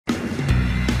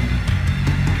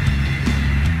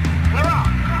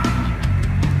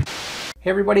Hey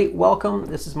everybody, welcome.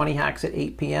 This is Money Hacks at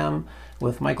 8 p.m.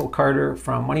 with Michael Carter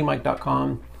from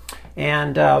MoneyMike.com.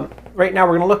 And right now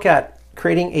we're going to look at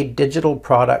creating a digital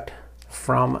product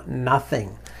from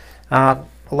nothing. A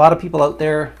lot of people out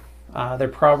there, they're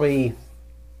probably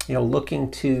looking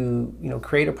to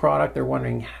create a product. They're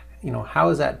wondering, how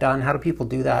is that done? How do people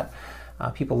do that?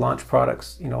 People launch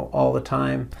products all the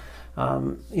time.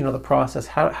 The process,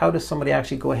 how does somebody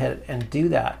actually go ahead and do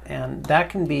that? And that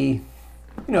can be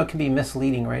it can be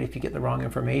misleading, right? If you get the wrong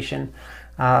information.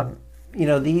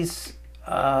 These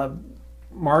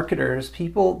marketers,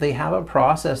 people, they have a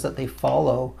process that they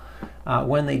follow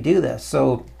when they do this.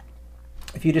 So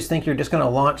if you just think you're just going to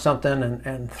launch something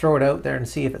and throw it out there and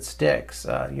see if it sticks,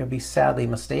 you'll be sadly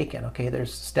mistaken. Okay,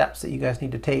 there's steps that you guys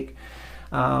need to take,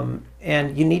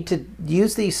 and you need to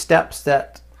use these steps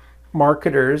that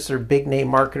marketers or big name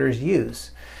marketers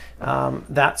use.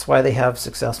 That's why they have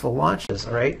successful launches,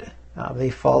 right?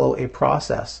 They follow a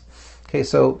process. Okay,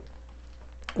 so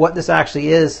what this actually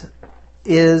is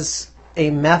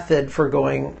a method for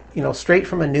going, straight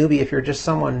from a newbie, if you're just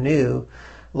someone new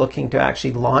looking to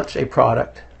actually launch a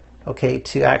product, okay,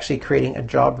 to actually creating a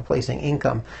job replacing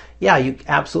income. Yeah, you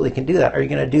absolutely can do that. Are you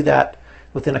going to do that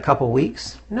within a couple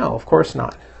weeks? No, of course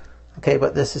not. Okay,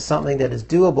 but this is something that is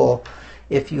doable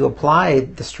if you apply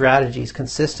the strategies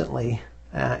consistently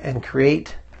and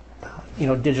create,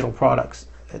 digital products.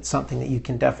 It's something that you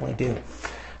can definitely do.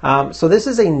 So this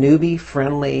is a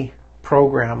newbie-friendly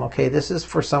program. Okay, this is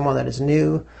for someone that is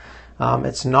new.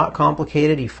 It's not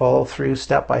complicated. You follow through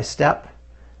step by step,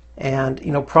 and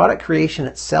product creation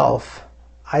itself.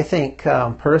 I think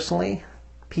personally,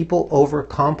 people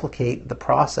overcomplicate the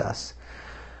process.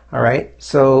 All right.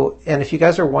 So, and if you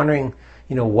guys are wondering,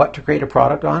 what to create a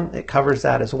product on, it covers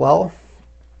that as well.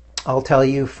 I'll tell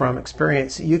you from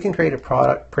experience, you can create a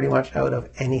product pretty much out of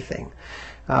anything.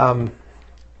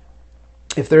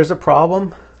 If there's a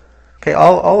problem, okay,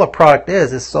 all a product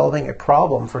is solving a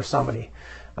problem for somebody.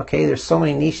 Okay, there's so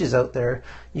many niches out there.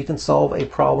 You can solve a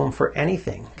problem for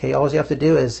anything. Okay, all you have to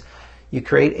do is you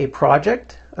create a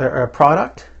project or a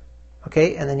product,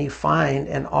 okay, and then you find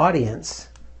an audience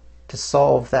to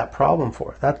solve that problem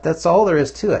for. That's all there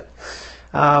is to it.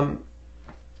 In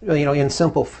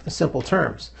simple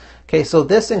terms. Okay, so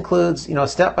this includes a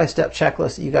step-by-step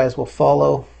checklist that you guys will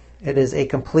follow. It is a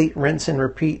complete rinse and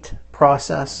repeat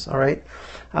process. All right.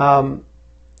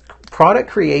 Product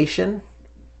creation,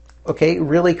 okay,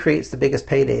 really creates the biggest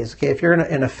paydays. Okay, if you're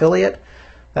an affiliate,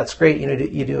 that's great.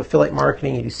 You do affiliate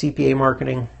marketing, you do CPA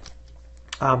marketing.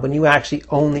 When you actually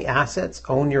own the assets,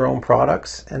 own your own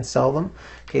products, and sell them,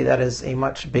 okay, that is a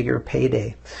much bigger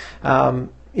payday.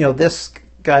 This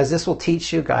will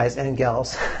teach you, guys and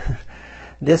gals.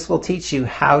 This will teach you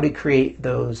how to create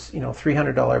those,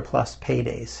 $300 plus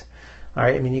paydays. All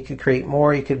right. I mean, you could create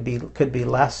more. You could be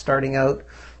less starting out,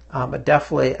 but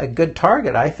definitely a good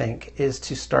target, I think, is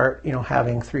to start,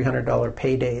 having $300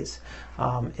 paydays.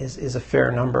 Is a fair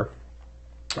number.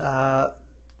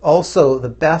 Also, the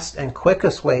best and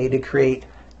quickest way to create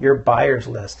your buyer's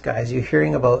list, guys. You're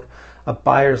hearing about a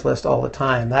buyer's list all the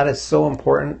time. That is so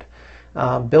important.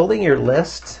 Building your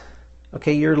list,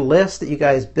 okay, your list that you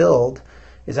guys build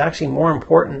is actually more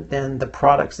important than the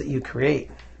products that you create.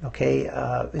 Okay,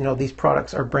 these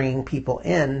products are bringing people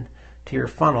in to your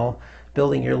funnel,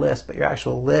 building your list, but your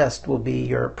actual list will be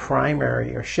your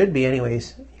primary, or should be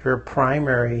anyways, your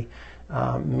primary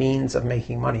means of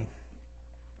making money.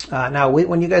 Now,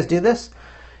 when you guys do this,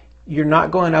 you're not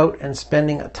going out and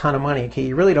spending a ton of money. Okay,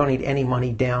 you really don't need any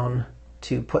money down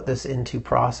to put this into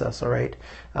process. All right.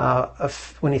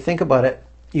 When you think about it,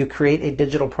 you create a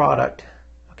digital product,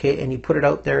 okay, and you put it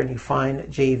out there and you find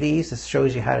JVs. This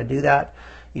shows you how to do that.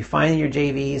 You find your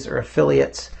JVs or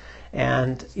affiliates,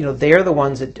 and they're the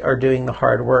ones that are doing the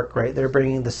hard work, right? They're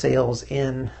bringing the sales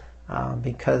in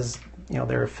because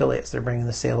they're affiliates. They're bringing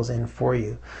the sales in for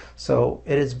you. So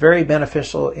it is very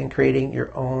beneficial in creating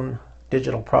your own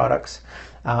digital products.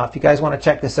 If you guys want to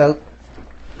check this out,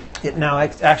 it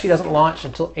actually doesn't launch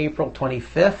until April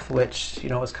 25th, which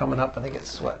is coming up. I think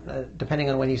it's depending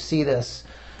on when you see this,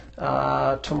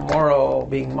 tomorrow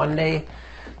being Monday.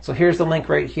 So here's the link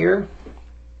right here.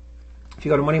 If you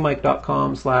go to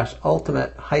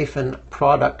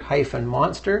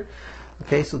moneymike.com/ultimate-product-monster,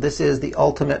 okay, so this is the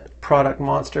ultimate product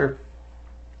monster.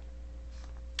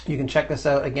 You can check this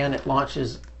out. Again, it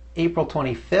launches April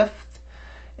 25th.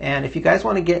 And if you guys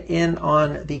want to get in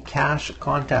on the cash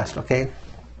contest, okay,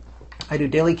 I do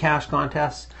daily cash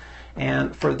contests.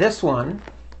 And for this one,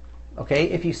 okay,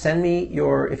 if you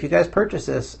guys purchase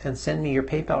this and send me your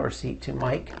PayPal receipt to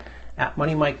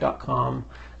Mike@moneymike.com,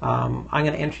 I'm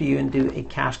going to enter you and do a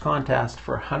cash contest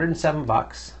for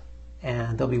 $107,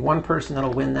 and there'll be one person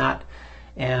that'll win that,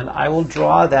 and I will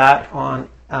draw that on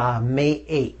May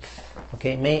 8th.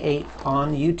 Okay, May 8th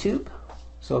on YouTube.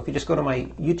 So if you just go to my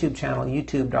YouTube channel,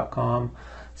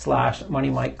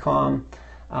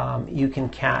 youtube.com/moneymikecom, you can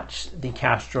catch the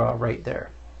cash draw right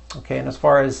there. Okay, and as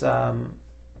far as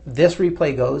this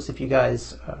replay goes, if you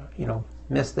guys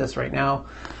missed this right now,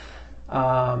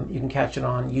 you can catch it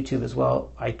on YouTube as well.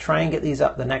 I try and get these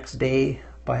up the next day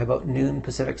by about noon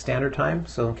Pacific Standard Time.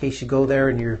 So in case you go there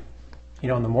and you're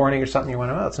in the morning or something, you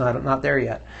want to, oh, it's not there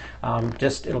yet.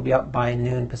 It'll be up by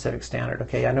noon Pacific Standard.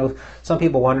 Okay, I know some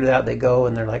people wonder that. They go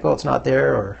and they're like, oh, it's not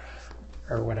there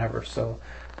or whatever. So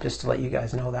just to let you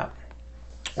guys know that.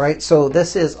 Right, so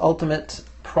this is Ultimate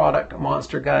Product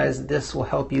Monster, guys. This will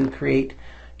help you create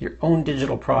your own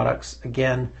digital products.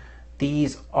 Again,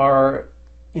 these are,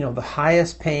 the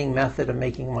highest paying method of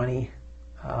making money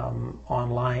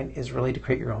online is really to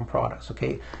create your own products.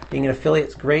 Okay, being an affiliate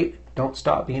is great. Don't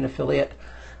stop being an affiliate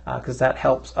because that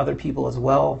helps other people as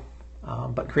well.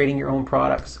 But creating your own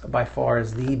products by far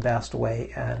is the best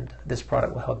way, and this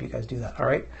product will help you guys do that. All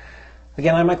right.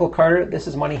 Again, I'm Michael Carter. This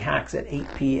is Money Hacks at 8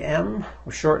 p.m.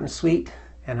 We're short and sweet,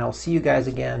 and I'll see you guys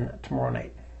again tomorrow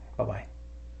night. Bye-bye.